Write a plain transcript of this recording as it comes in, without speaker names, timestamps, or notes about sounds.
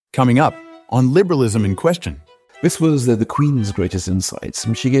Coming up on Liberalism in Question. This was the Queen's greatest insights.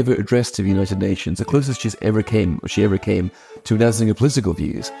 She gave her address to the United Nations, the closest she ever came to announcing her political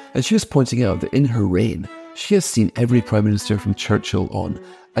views. And she was pointing out that in her reign, she has seen every Prime Minister from Churchill on.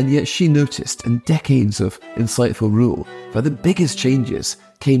 And yet she noticed in decades of insightful rule that the biggest changes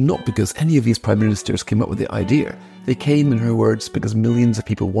came not because any of these Prime Ministers came up with the idea. They came, in her words, because millions of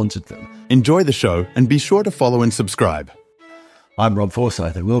people wanted them. Enjoy the show and be sure to follow and subscribe. I'm Rob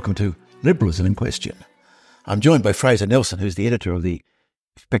Forsyth and welcome to Liberalism in Question. I'm joined by Fraser Nelson, who's the editor of the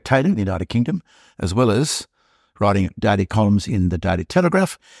Spectator in the United Kingdom, as well as writing daily columns in the Daily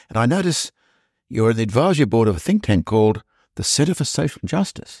Telegraph. And I notice you're the advisory board of a think tank called the Centre for Social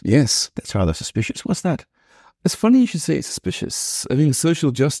Justice. Yes. That's rather suspicious. What's that? It's funny you should say it's suspicious. I mean,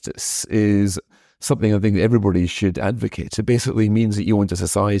 social justice is something I think everybody should advocate. It basically means that you want a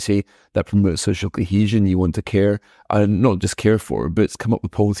society that promotes social cohesion. You want to care, and not just care for, but come up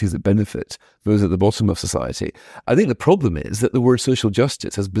with policies that benefit those at the bottom of society. I think the problem is that the word social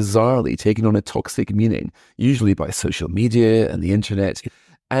justice has bizarrely taken on a toxic meaning, usually by social media and the internet.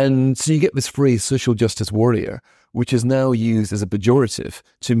 And so you get this phrase, social justice warrior, which is now used as a pejorative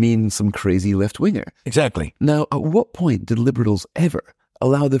to mean some crazy left-winger. Exactly. Now, at what point did liberals ever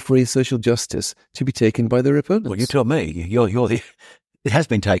allow the phrase social justice to be taken by their opponents? Well, you tell me. You're the... It has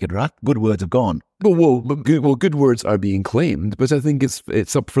been taken, right? Good words have gone. Good words are being claimed, but I think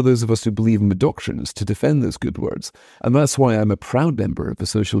it's up for those of us who believe in the doctrines to defend those good words. And that's why I'm a proud member of the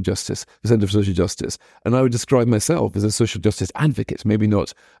Centre for Social Justice. And I would describe myself as a social justice advocate, maybe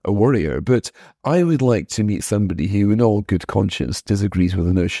not a warrior, but I would like to meet somebody who, in all good conscience, disagrees with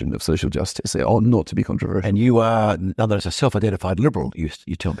the notion of social justice. It ought not to be controversial. And you are, nonetheless, a self-identified liberal,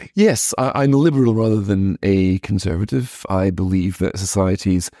 you tell me. Yes, I'm a liberal rather than a conservative. I believe that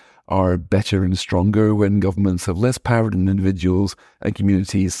societies are better and stronger when governments have less power than individuals and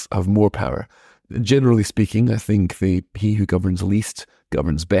communities have more power. Generally speaking, I think he who governs least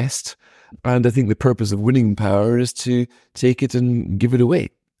governs best. And I think the purpose of winning power is to take it and give it away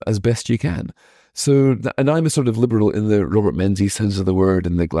as best you can. So, and I'm a sort of liberal in the Robert Menzies sense of the word,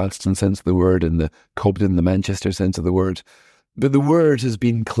 in the Gladstone sense of the word, in the Cobden, the Manchester sense of the word. But the word has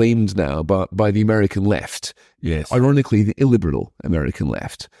been claimed now by the American left. Yes. Ironically, the illiberal American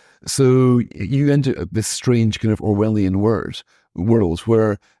left. So you enter this strange kind of Orwellian world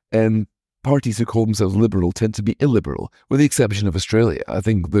where parties who call themselves liberal tend to be illiberal, with the exception of Australia. I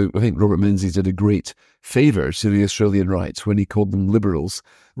think Robert Menzies did a great favour to the Australian right when he called them liberals.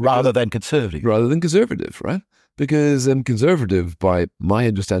 Rather than conservative, right? Because conservative, by my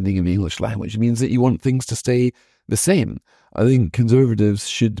understanding of the English language, means that you want things to stay the same. I think conservatives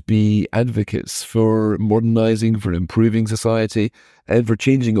should be advocates for modernising, for improving society, and for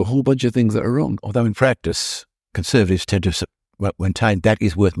changing a whole bunch of things that are wrong. Although in practice, conservatives tend to maintain that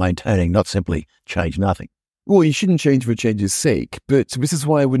is worth maintaining, not simply change nothing. Well, you shouldn't change for change's sake, but this is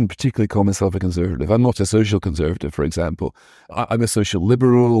why I wouldn't particularly call myself a conservative. I'm not a social conservative, for example. I'm a social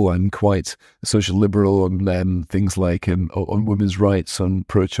liberal. I'm quite a social liberal on things like on women's rights, on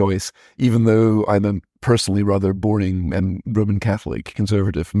pro-choice, even though I'm a personally rather boring Roman Catholic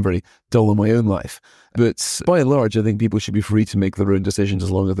conservative. I'm very dull in my own life. But by and large, I think people should be free to make their own decisions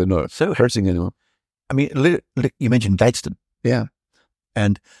as long as they're not hurting anyone. I mean, you mentioned Gladstone. Yeah.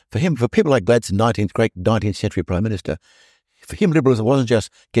 And for people like Gladstone, great 19th century Prime Minister, for him, liberalism wasn't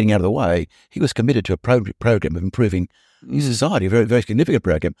just getting out of the way. He was committed to a program of improving society, a very, very significant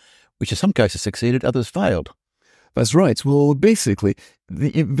program, which in some cases succeeded, others failed. That's right. Well, basically,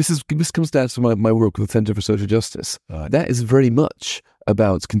 this comes down to my work with the Centre for Social Justice. Right. That is very much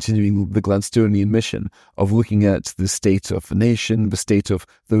about continuing the Gladstonian mission of looking at the state of the nation, the state of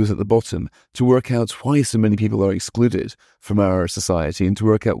those at the bottom, to work out why so many people are excluded from our society and to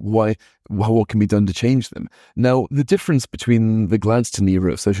work out what can be done to change them. Now, the difference between the Gladstone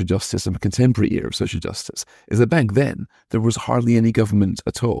era of social justice and the contemporary era of social justice is that back then, there was hardly any government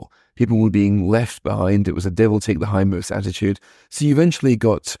at all. People were being left behind. It was a devil take the hindmost attitude. So you eventually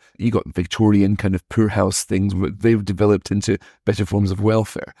got Victorian kind of poorhouse things. They've developed into better forms of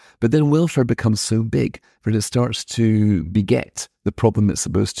welfare. But then welfare becomes so big that it starts to beget the problem it's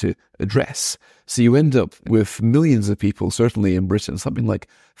supposed to address. So you end up with millions of people, certainly in Britain, something like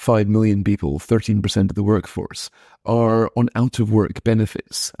 5 million people, 13% of the workforce, are on out-of-work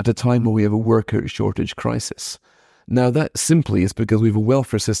benefits at a time when we have a worker shortage crisis. Now, that simply is because we have a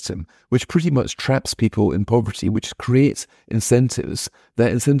welfare system which pretty much traps people in poverty, which creates incentives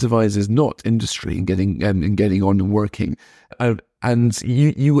that incentivizes not industry and getting on and working. And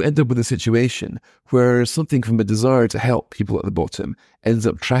you end up with a situation where something from a desire to help people at the bottom ends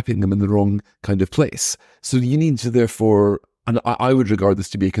up trapping them in the wrong kind of place. So you need to therefore And I would regard this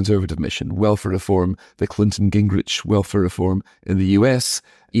to be a conservative mission. Welfare reform, the Clinton-Gingrich welfare reform in the US.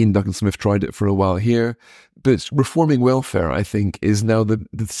 Ian Duncan Smith tried it for a while here. But reforming welfare, I think, is now the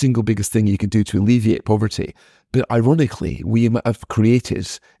single biggest thing you can do to alleviate poverty. But ironically, we have created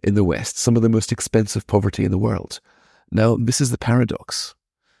in the West some of the most expensive poverty in the world. Now, this is the paradox.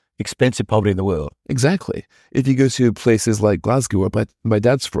 Expensive poverty in the world. Exactly. If you go to places like Glasgow, where my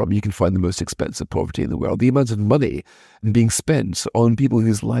dad's from, you can find the most expensive poverty in the world. The amount of money being spent on people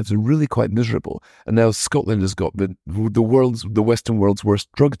whose lives are really quite miserable. And now Scotland has got the Western world's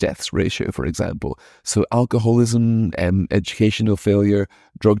worst drug deaths ratio, for example. So alcoholism, educational failure,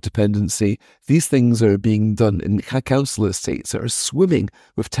 drug dependency, these things are being done in council estates that are swimming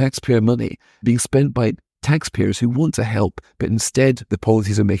with taxpayer money being spent by taxpayers who want to help, but instead the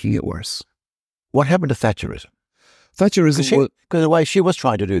policies are making it worse. What happened to Thatcherism? Thatcherism, because in a way she was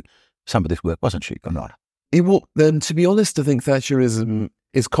trying to do some of this work, wasn't she, or not? To be honest, I think Thatcherism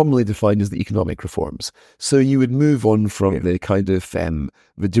is commonly defined as the economic reforms. So you would move on from the kind of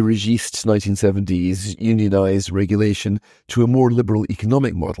the dirigiste 1970s unionized regulation to a more liberal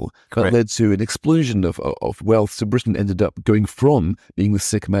economic model that led to an explosion of wealth. So Britain ended up going from being the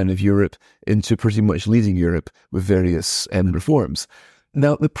sick man of Europe into pretty much leading Europe with various reforms.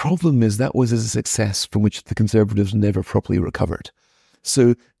 Now, the problem is that was a success from which the Conservatives never properly recovered.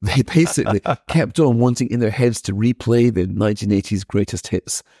 So they basically kept on wanting in their heads to replay the 1980s greatest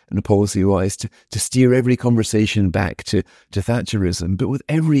hits and policy-wise to steer every conversation back to Thatcherism. But with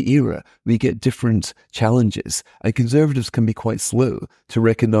every era, we get different challenges, and Conservatives can be quite slow to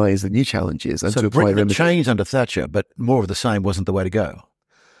recognise the new challenges and to apply remedies. So changed under Thatcher, but more of the same wasn't the way to go.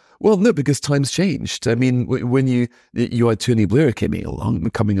 Well, no, because times changed. I mean, when you had Tony Blair coming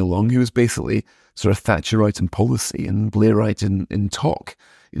along, who was basically sort of Thatcherite in policy and Blairite in talk.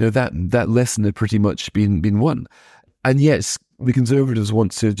 That lesson had pretty much been won. And yet, the Conservatives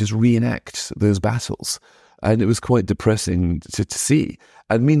want to just reenact those battles. And it was quite depressing to see.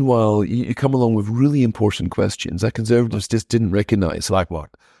 And meanwhile, you come along with really important questions that Conservatives just didn't recognise. Like what?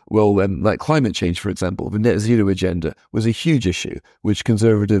 Well, like climate change, for example, the net zero agenda was a huge issue, which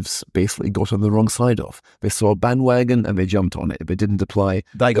Conservatives basically got on the wrong side of. They saw a bandwagon and they jumped on it. They didn't apply.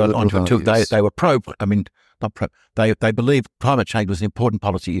 They got onto it too. They were not pro. They believed climate change was an important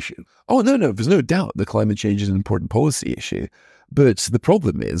policy issue. Oh, no, there's no doubt that climate change is an important policy issue. But the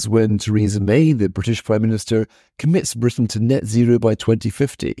problem is when Theresa May, the British Prime Minister, commits Britain to net zero by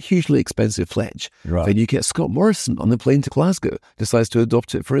 2050, hugely expensive pledge. Right. Then you get Scott Morrison on the plane to Glasgow, decides to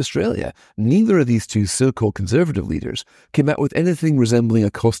adopt it for Australia. Neither of these two so-called Conservative leaders came out with anything resembling a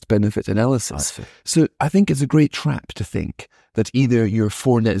cost-benefit analysis. So I think it's a great trap to think that either you're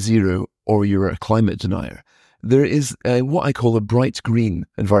for net zero or you're a climate denier. There is what I call a bright green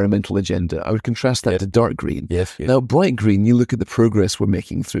environmental agenda. I would contrast that to dark green. Yes. Now, bright green, you look at the progress we're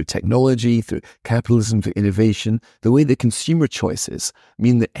making through technology, through capitalism, through innovation, the way that consumer choices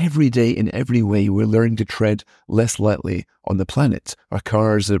mean that every day in every way we're learning to tread less lightly on the planet. Our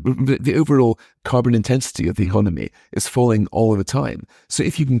cars, the overall carbon intensity of the economy is falling all of the time. So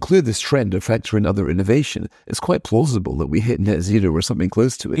if you conclude this trend and factor in other innovation, it's quite plausible that we hit net zero or something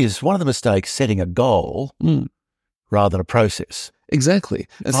close to it. Is one of the mistakes setting a goal rather than a process? Exactly.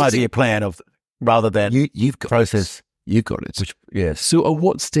 An idea plan of rather than you've got process. You've got it. Yes. So at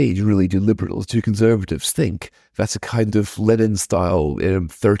what stage really do liberals, do Conservatives think that's a kind of Lenin-style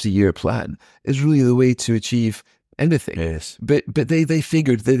 30-year plan is really the way to achieve anything? Yes. But they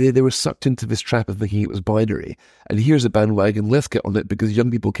figured they were sucked into this trap of thinking it was binary. And here's a bandwagon, let's get on it because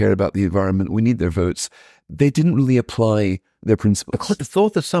young people care about the environment, we need their votes. They didn't really apply their principles. I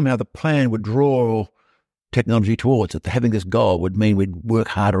thought that somehow the plan would draw technology towards it. Having this goal would mean we'd work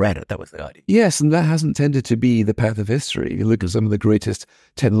harder at it. That was the idea. Yes, and that hasn't tended to be the path of history. You look at some of the greatest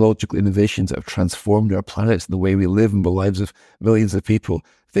technological innovations that have transformed our planet and the way we live and the lives of millions of people.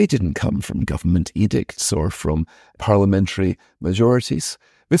 They didn't come from government edicts or from parliamentary majorities.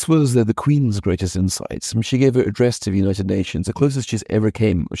 This was the Queen's greatest insights. She gave her address to the United Nations, the closest she ever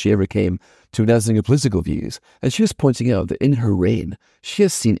came to announcing her political views. And she was pointing out that in her reign, she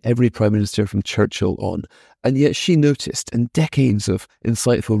has seen every prime minister from Churchill on. And yet she noticed in decades of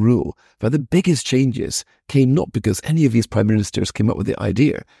insightful rule that the biggest changes came not because any of these prime ministers came up with the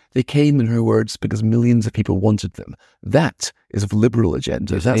idea. They came, in her words, because millions of people wanted them. That is a liberal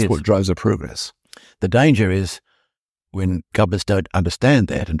agenda. Yes, that's what drives our progress. The danger is when governments don't understand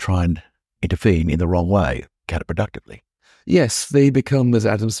that and try and intervene in the wrong way, counterproductively. Yes, they become, as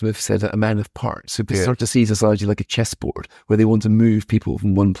Adam Smith said, a man of parts. So they start to see society like a chessboard where they want to move people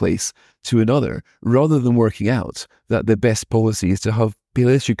from one place to another rather than working out that the best policy is to have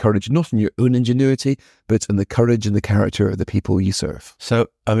place your courage not in your own ingenuity, but in the courage and the character of the people you serve. So,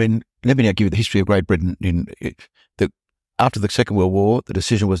 I mean, let me now give you the history of Great Britain. After the Second World War, the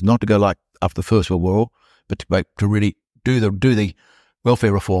decision was not to go like after the First World War, but to really do the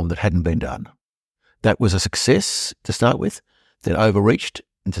welfare reform that hadn't been done. That was a success to start with, then overreached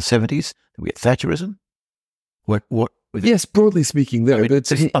into the 70s. We had Thatcherism. Yes, broadly speaking there.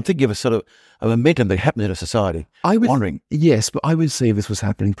 But I'm thinking of a sort of a momentum that happened in a society. Yes, but I would say this was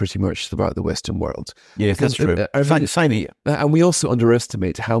happening pretty much throughout the Western world. Yes, that's true. Same here. And we also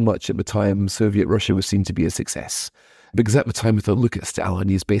underestimate how much at the time Soviet Russia was seen to be a success. Because at the time we thought, look at Stalin,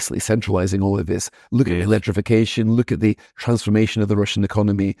 he's basically centralizing all of this. Look at electrification, look at the transformation of the Russian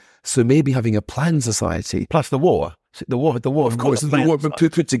economy. So maybe having a planned society. Plus the war. The war, of course. The war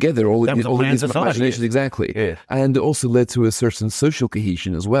put together all of these imaginations, exactly. Yeah. And it also led to a certain social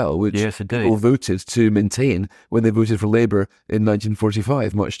cohesion as well, which people voted to maintain when they voted for Labour in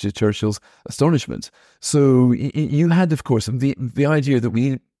 1945, much to Churchill's astonishment. So you had, of course, the idea that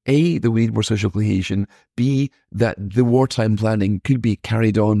we need more social cohesion, B, that the wartime planning could be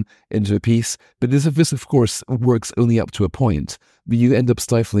carried on into peace. But this, of course, works only up to a point. You end up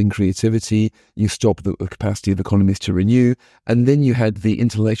stifling creativity, you stop the capacity of economies to renew, and then you had the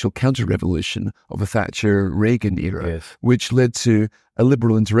intellectual counter-revolution of a Thatcher-Reagan era, which led to a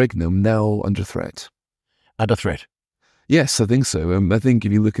liberal interregnum now under threat. Under threat? Yes, I think so. I think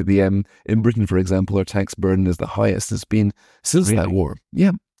if you look at in Britain, for example, our tax burden is the highest it's been since that war.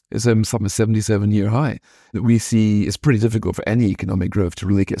 Yeah. It's some 77-year high that we see. It's pretty difficult for any economic growth to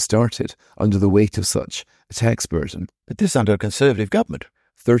really get started under the weight of such a tax burden. But this is under a Conservative government.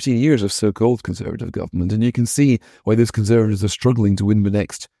 13 years of so-called Conservative government, and you can see why those Conservatives are struggling to win the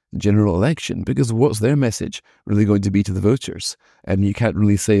next general election, because what's their message really going to be to the voters? And you can't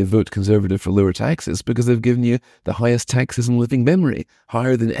really say vote Conservative for lower taxes because they've given you the highest taxes in living memory,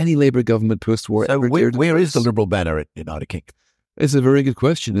 higher than any Labour government post-war so ever. Where is the Liberal banner in the United Kingdom? It's a very good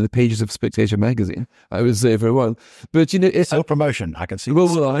question in the pages of Spectator magazine, I would say, for a while. But, it's self-promotion, I can see.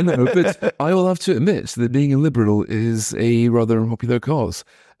 Well, I know, but I will have to admit that being a liberal is a rather unpopular cause.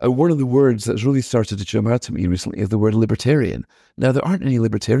 One of the words that's really started to jump out to me recently is the word libertarian. Now, there aren't any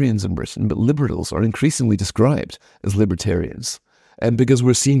libertarians in Britain, but liberals are increasingly described as libertarians. And because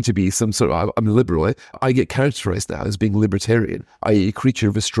we're seen to be some sort of, I'm a liberal, I get characterized now as being libertarian, i.e. a creature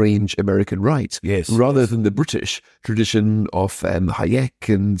of a strange American right, rather than the British tradition of Hayek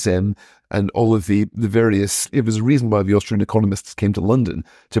and all of the various. It was a reason why the Austrian economists came to London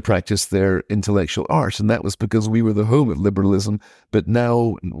to practice their intellectual art, and that was because we were the home of liberalism. But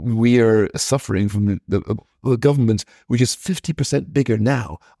now we are suffering from the government, which is 50% bigger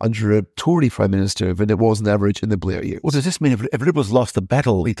now under a Tory Prime Minister than it was on average in the Blair years. Well, does this mean if Liberals lost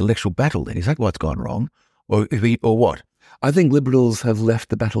the intellectual battle, then is that what's gone wrong? Or what? I think Liberals have left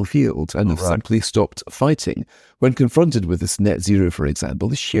the battlefield and have simply stopped fighting. When confronted with this net zero, for example,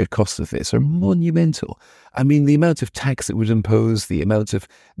 the sheer costs of this are monumental. I mean, the amount of tax it would impose, the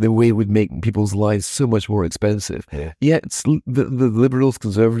way it would make people's lives so much more expensive. Yeah. Yet the Liberals,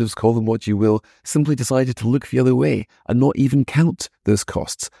 Conservatives, call them what you will, simply decided to look the other way and not even count those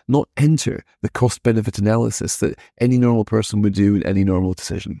costs, not enter the cost-benefit analysis that any normal person would do in any normal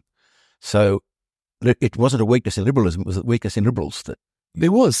decision. So it wasn't a weakness in liberalism, it was a weakness in liberals. It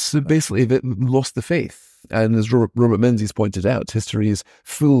was. So basically, they lost the faith. And as Robert Menzies pointed out, history is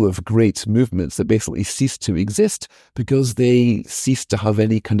full of great movements that basically ceased to exist because they ceased to have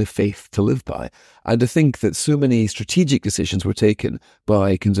any kind of faith to live by. And to think that so many strategic decisions were taken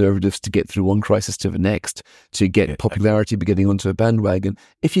by Conservatives to get through one crisis to the next, to get popularity by getting onto a bandwagon.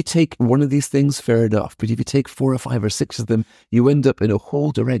 If you take one of these things, fair enough. But if you take 4 or 5 or 6 of them, you end up in a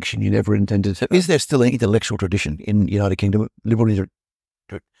whole direction you never intended. So is there still an intellectual tradition in the United Kingdom? People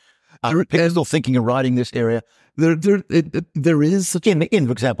still thinking and writing this area? There is such in,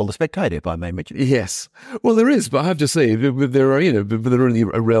 for example, the Spectator, if I may mention. Yes, well, there is, but I have to say there are only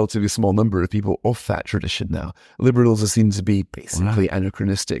a relatively small number of people of that tradition now. Liberals are seen to be basically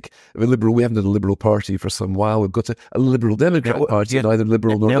anachronistic. We haven't had a Liberal Party for some while. We've got a Liberal Democrat Party, neither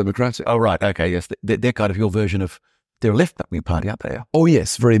Liberal nor Democratic. Oh, right, okay, yes, they're kind of your version of. They're a left-wing party, aren't they? Oh,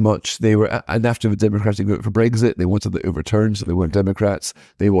 yes, very much. They were, and after the Democratic vote for Brexit, they wanted it overturned, so they weren't Democrats.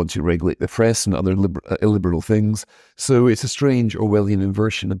 They want to regulate the press and other illiberal things. So it's a strange Orwellian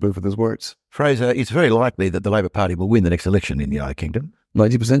inversion of both of those words. Fraser, it's very likely that the Labour Party will win the next election in the United Kingdom.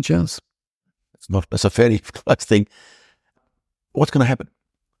 90% chance. That's a fairly close thing. What's going to happen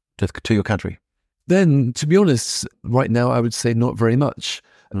to your country? Then, to be honest, right now, I would say not very much.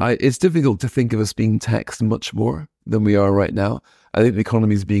 It's difficult to think of us being taxed much more than we are right now. I think the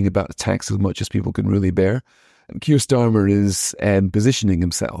economy is being about taxed as much as people can really bear. Keir Starmer is positioning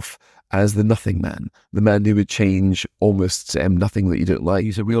himself as the nothing man, the man who would change almost nothing that you don't like.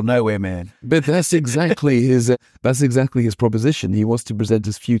 He's a real nowhere man. But that's exactly his proposition. He wants to present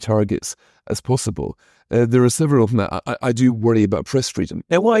as few targets as possible. There are several of them. I do worry about press freedom.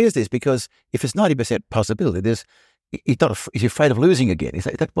 Now, why is this? Because if it's 90% possibility, he's afraid of losing again. Is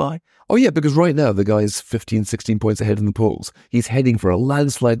that why? Oh, yeah, because right now the guy's 15, 16 points ahead in the polls. He's heading for a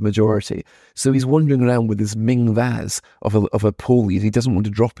landslide majority. So he's wandering around with this Ming vase of a poll lead. He doesn't want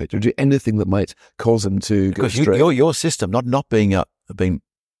to drop it or do anything that might cause him to go astray. Because your system, not being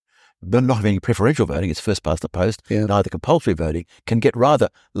not having preferential voting, it's first past the post, neither compulsory voting, can get rather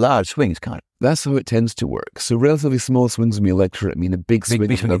large swings, can't it? That's how it tends to work. So relatively small swings in the electorate mean a big swing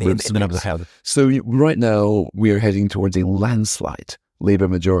in the number of houses. So right now we are heading towards a landslide Labour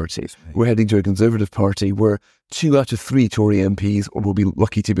majority. We're heading to a Conservative Party where 2 out of 3 Tory MPs will be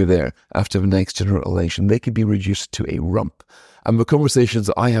lucky to be there after the next general election. They could be reduced to a rump. And the conversations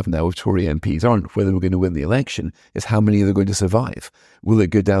that I have now with Tory MPs aren't whether we're going to win the election, it's how many are going to survive. Will it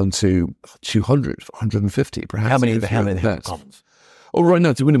go down to 200, 150, perhaps? How many of the House of Commons? Oh, right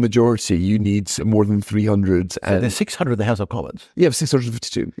now, to win a majority, you need more than 300. So there's 600 in the House of Commons? Yeah,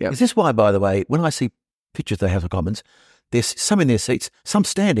 652, yeah. Is this why, by the way, when I see pictures of the House of Commons, there's some in their seats, some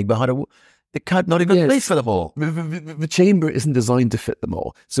standing behind they can't not even place for them all. The chamber isn't designed to fit them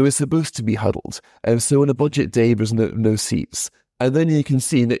all, so it's supposed to be huddled. So on a budget day, there's no seats. And then you can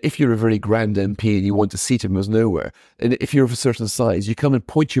see that if you're a very grand MP and you want a seat and there's nowhere, and if you're of a certain size, you come and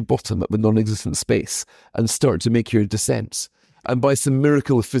point your bottom at the non-existent space and start to make your descent. And by some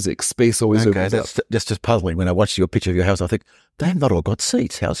miracle of physics, space always opens up. That's just puzzling. When I watch your picture of your house, I think, they've not all got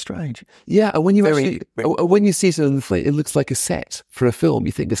seats. How strange. Yeah, and when you see it on the flight, it looks like a set for a film.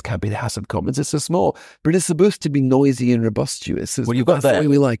 You think this can't be the House of Commons. It's so small. But it's supposed to be noisy and robustious. Well, you've got that. That's the way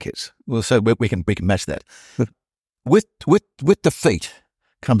we like it. Well, so we can match that. With defeat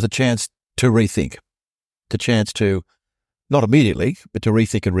comes a chance to rethink, the chance to, not immediately, but to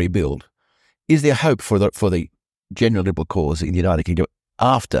rethink and rebuild. Is there hope for the general Liberal cause in the United Kingdom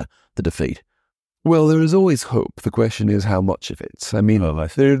after the defeat? Well, there is always hope. The question is how much of it. I mean,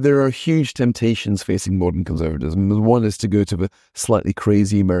 there are huge temptations facing modern conservatism. One is to go to the slightly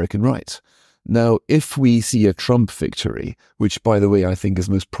crazy American right. Now, if we see a Trump victory, which, by the way, I think is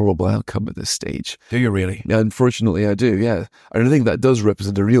the most probable outcome at this stage. Do you really? Unfortunately, I do, yeah. And I think that does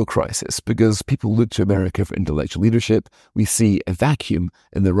represent a real crisis because people look to America for intellectual leadership. We see a vacuum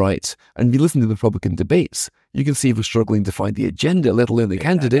in the right. And if you listen to the Republican debates, you can see they're struggling to find the agenda, let alone the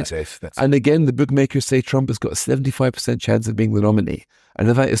candidate. That's and again, the bookmakers say Trump has got a 75% chance of being the nominee. And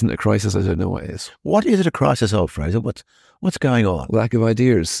if that isn't a crisis, I don't know what is. What is it a crisis of, Fraser? What's going on? Lack of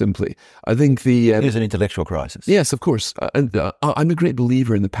ideas, simply. I think it is an intellectual crisis. Yes, of course. And I'm a great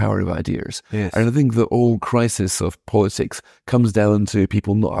believer in the power of ideas. Yes. And I think the whole crisis of politics comes down to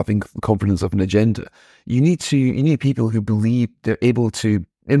people not having confidence of an agenda. You need people who believe they're able to.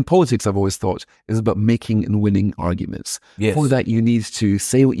 In politics, I've always thought, is about making and winning arguments. Yes. For that, you need to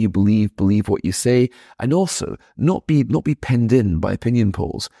say what you believe what you say, and also not be penned in by opinion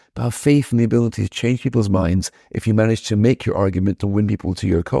polls, but have faith in the ability to change people's minds if you manage to make your argument and win people to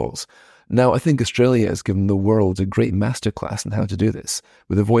your cause. Now, I think Australia has given the world a great masterclass in how to do this.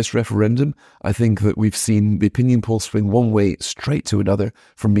 With a voice referendum, I think that we've seen the opinion poll swing one way straight to another,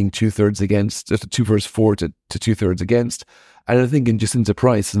 from being 2/3 for to 2/3 against. And I think in Jacinta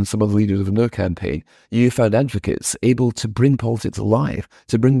Price and some other leaders of the No campaign, you found advocates able to bring politics alive,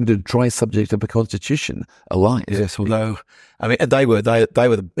 to bring the dry subject of the Constitution alive. Yes, although, I mean, they were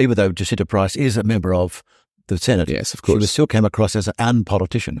even though Jacinta Price is a member of the Senate, yes, of course, she still came across as an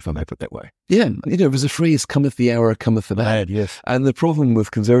unpolitician, if I may put it that way. Yeah, there's a phrase, cometh the hour, cometh the man. Yes. And the problem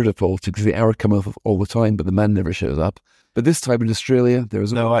with conservative politics is the hour cometh all the time, but the man never shows up. But this time in Australia, there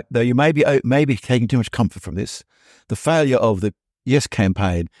is... Though you may be taking too much comfort from this. The failure of the Yes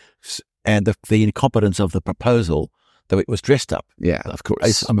campaign and the incompetence of the proposal, though it was dressed up. Yeah, of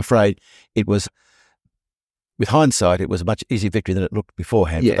course. I'm afraid it was, with hindsight, it was a much easier victory than it looked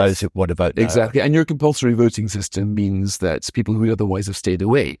beforehand for those who want to vote no. Exactly. And your compulsory voting system means that people who would otherwise have stayed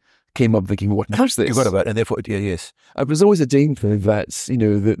away came up thinking, what is this? You've got to vote, and therefore, yes. There's always a danger that,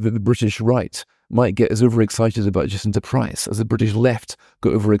 the British right might get as overexcited about Jacinta Price as the British left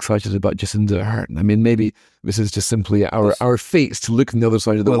got overexcited about Jacinda Ardern. I mean, maybe this is just simply our fates to look on the other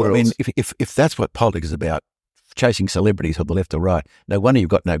side of the world. I mean, if that's what politics is about, chasing celebrities on the left or right, no wonder you've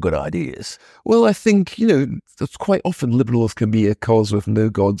got no good ideas. Well, I think, that's quite often Liberals can be a cause with no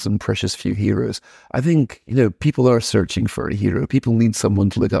gods and precious few heroes. I think, people are searching for a hero. People need someone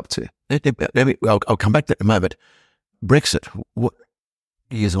to look up to. I'll come back to that in a moment. Brexit.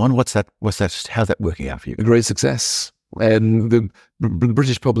 years on. How's that working out for you? A great success. And the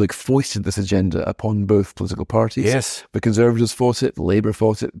British public foisted this agenda upon both political parties. Yes. The Conservatives fought it, Labour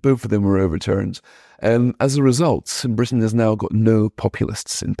fought it, both of them were overturned. As a result, Britain has now got no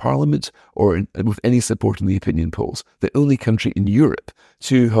populists in Parliament or with any support in the opinion polls. The only country in Europe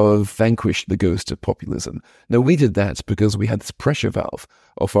to have vanquished the ghost of populism. Now, we did that because we had this pressure valve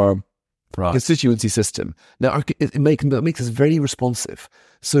of our constituency system. Now, it makes us very responsive.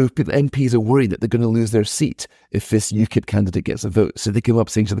 So MPs are worried that they're going to lose their seat if this UKIP candidate gets a vote. So they come up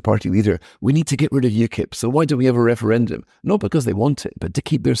saying to the party leader, we need to get rid of UKIP. So why don't we have a referendum? Not because they want it, but to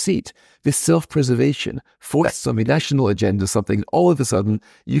keep their seat. This self-preservation foists on the national agenda something. All of a sudden,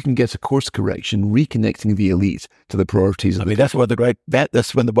 you can get a course correction, reconnecting the elite to the priorities of the that's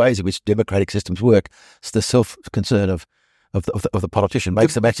one of the ways in which democratic systems work. It's the self-concern of the politician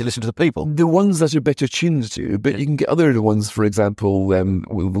makes them actually listen to the people. The ones that are better tuned to, but you can get other ones, for example,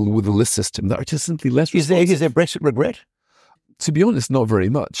 with the list system that are just simply less responsive. Is there Brexit regret? To be honest, not very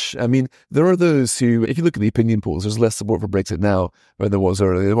much. I mean, there are those who, if you look at the opinion polls, there's less support for Brexit now than there was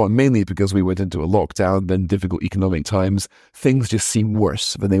earlier on, mainly because we went into a lockdown, then difficult economic times. Things just seem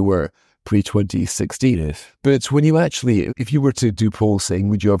worse than they were pre-2016. Yes. But when you actually, if you were to do polls saying,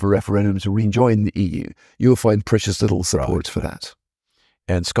 would you have a referendum to rejoin the EU, you'll find precious little support for that.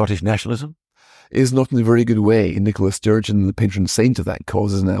 And Scottish nationalism? Is not in a very good way. Nicola Sturgeon, the patron saint of that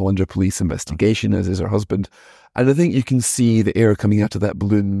cause, is now under police investigation, as is her husband. And I think you can see the air coming out of that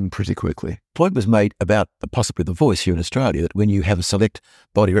balloon pretty quickly. Point was made about possibly the Voice here in Australia, that when you have a select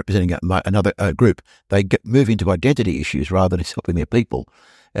body representing another group, they move into identity issues rather than helping their people.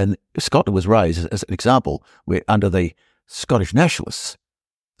 And Scotland was raised as an example where under the Scottish nationalists,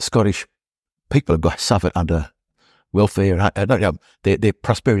 Scottish people have suffered under welfare. Their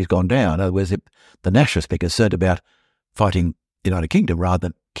prosperity has gone down. In other words, the nationalists be concerned about fighting the United Kingdom rather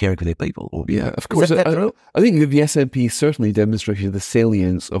than caring for their people. Yeah, of course. I think that the SNP certainly demonstrated the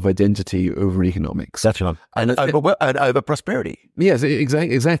salience of identity over economics. That's right. And over prosperity. Yes,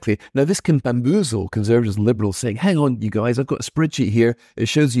 exactly. Now, this can bamboozle conservatives and liberals saying, hang on, you guys, I've got a spreadsheet here. It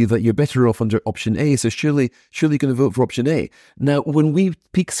shows you that you're better off under option A, so surely you're going to vote for option A. Now, when we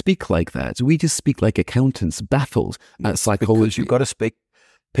speak like that, we just speak like accountants baffled at psychology. Because you've got to speak.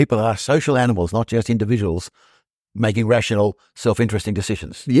 People are social animals, not just individuals, making rational, self-interesting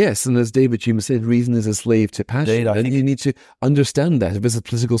decisions. Yes, and as David Hume said, reason is a slave to passion. Indeed, you need to understand that. This is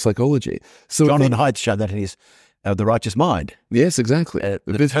political psychology. So Jonathan Haidt showed that in his The Righteous Mind. Yes, exactly. It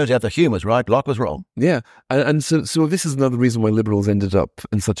turns out that Hume was right, Locke was wrong. Yeah, and so this is another reason why liberals ended up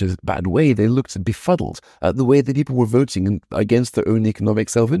in such a bad way. They looked befuddled at the way that people were voting against their own economic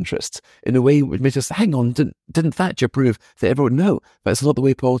self-interests in a way which made us, hang on, didn't Thatcher prove that everyone, no, that's not the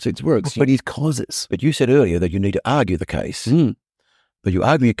way politics works. You need causes. But you said earlier that you need to argue the case. But you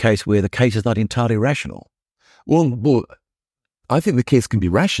argue a case where the case is not entirely rational. Well, I think the case can be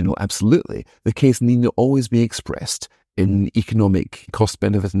rational, absolutely. The case need not always be expressed in economic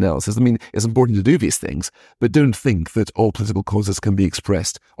cost-benefit analysis. I mean, it's important to do these things, but don't think that all political causes can be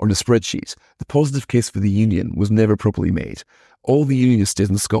expressed on a spreadsheet. The positive case for the union was never properly made. All the unionists did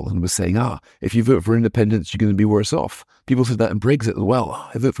in Scotland was saying, if you vote for independence, you're going to be worse off. People said that in Brexit as well.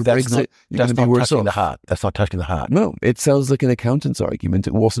 I vote for Brexit, you're going to be worse off. That's not touching the heart. No, it sounds like an accountant's argument.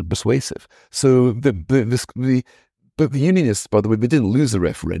 It wasn't persuasive. So But the unionists, by the way, they didn't lose the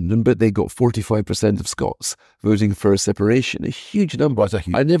referendum, but they got 45% of Scots voting for separation. A huge number.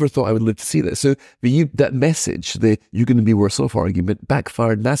 I never thought I would live to see that. So that message, the you're going to be worse off argument,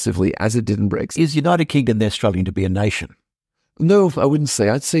 backfired massively, as it did in Brexit. Is United Kingdom there struggling to be a nation? No, I wouldn't say.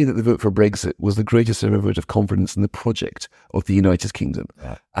 I'd say that the vote for Brexit was the greatest ever vote of confidence in the project of the United Kingdom.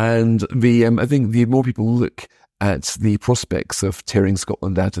 Yeah. And I think the more people look at the prospects of tearing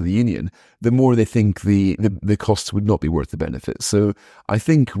Scotland out of the Union, the more they think the costs would not be worth the benefit. So I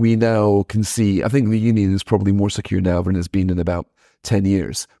think we now can see, I think the Union is probably more secure now than it's been in about 10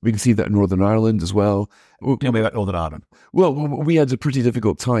 years. We can see that in Northern Ireland as well. Tell me about Northern Ireland. Well, we had a pretty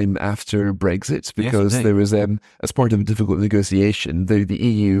difficult time after Brexit because there was, as part of a difficult negotiation, the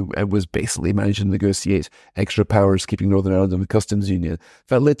EU was basically managing to negotiate extra powers, keeping Northern Ireland in the customs union.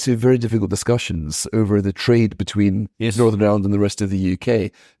 That led to very difficult discussions over the trade between Northern Ireland and the rest of the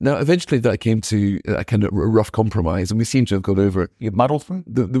UK. Now, eventually that came to a kind of rough compromise, and we seem to have got over. You muddled through?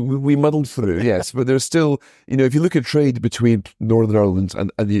 We muddled through, yes. But there's still, if you look at trade between Northern Ireland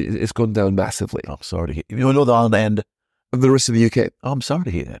and it's gone down massively. I'm sorry to hear. Northern Ireland and the rest of the UK. Oh, I'm sorry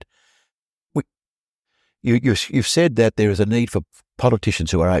to hear that. You've said that there is a need for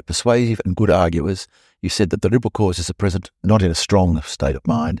politicians who are persuasive and good arguers. You said that the Liberal cause is at present not in a strong state of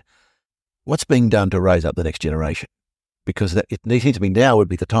mind. What's being done to raise up the next generation? because it seems to me now would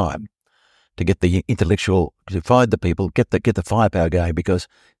be the time to get the intellectual, to find the people, get the firepower going, because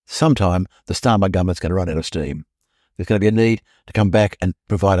sometime the Starmer government's going to run out of steam. There's going to be a need to come back and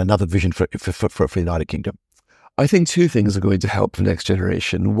provide another vision for the United Kingdom. I think two things are going to help the next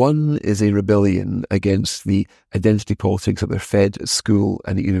generation. One is a rebellion against the identity politics that they're fed at school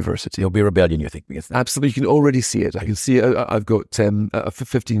and at university. There'll be a rebellion, you think? Absolutely. You can already see it. I can see it. I've got a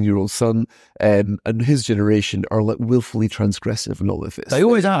 15-year-old son, and his generation are like willfully transgressive in all of this. They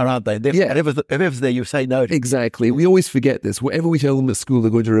always are, aren't they? Yeah. Whoever's there, you say no to. Exactly. We always forget this. Whatever we tell them at school, they're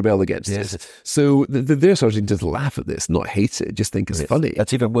going to rebel against it. So they're starting to laugh at this, not hate it, just think it's funny.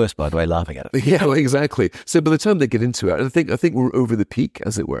 That's even worse, by the way, laughing at it. Yeah, well, exactly. So by the time they get into it, I think we're over the peak,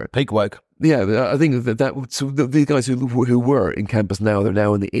 as it were. Peak woke. Yeah, I think so the guys who were in campus now, they're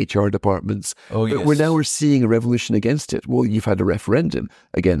now in the HR departments. Oh, yes. But we're seeing a revolution against it. Well, you've had a referendum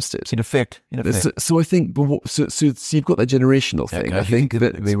against it. In effect. So I think, so you've got that generational thing. Okay. I think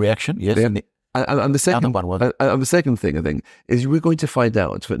that the reaction, yes. And the second thing, I think, is we're going to find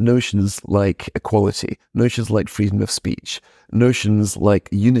out that notions like equality, notions like freedom of speech, notions like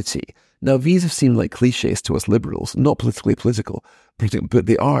unity. Now, these have seemed like cliches to us liberals, not politically political, but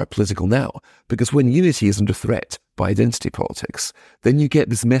they are political now, because when unity is under threat by identity politics, then you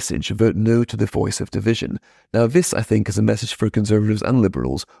get this message, vote no to the voice of division. Now, this, I think, is a message for conservatives and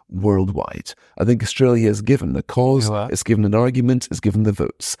liberals worldwide. I think Australia has given a cause, it's given an argument, it's given the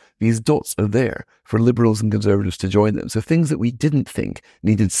votes. These dots are there for liberals and conservatives to join them. So things that we didn't think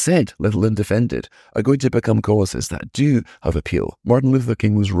needed said, let alone defended, are going to become causes that do have appeal. Martin Luther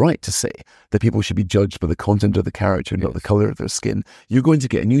King was right to say that people should be judged by the content of the character, not the colour of their skin. You're going to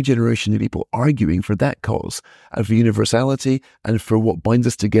get a new generation of people arguing for that cause, and for universality, and for what binds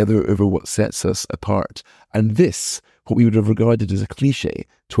us together over what sets us apart. And this, what we would have regarded as a cliche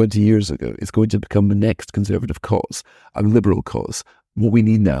 20 years ago, is going to become the next conservative cause, a liberal cause. What we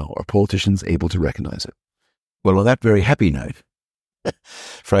need now are politicians able to recognise it. Well, on that very happy note,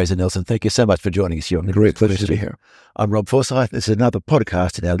 Fraser Nelson, thank you so much for joining us here on A great pleasure to be here. I'm Rob Forsyth. This is another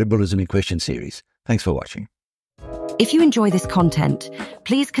podcast in our Liberalism in Question series. Thanks for watching. If you enjoy this content,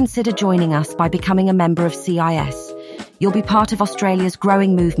 please consider joining us by becoming a member of CIS. You'll be part of Australia's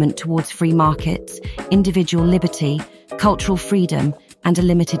growing movement towards free markets, individual liberty, cultural freedom, and a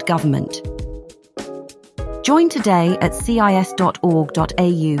limited government. Join today at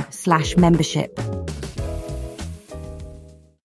cis.org.au/membership.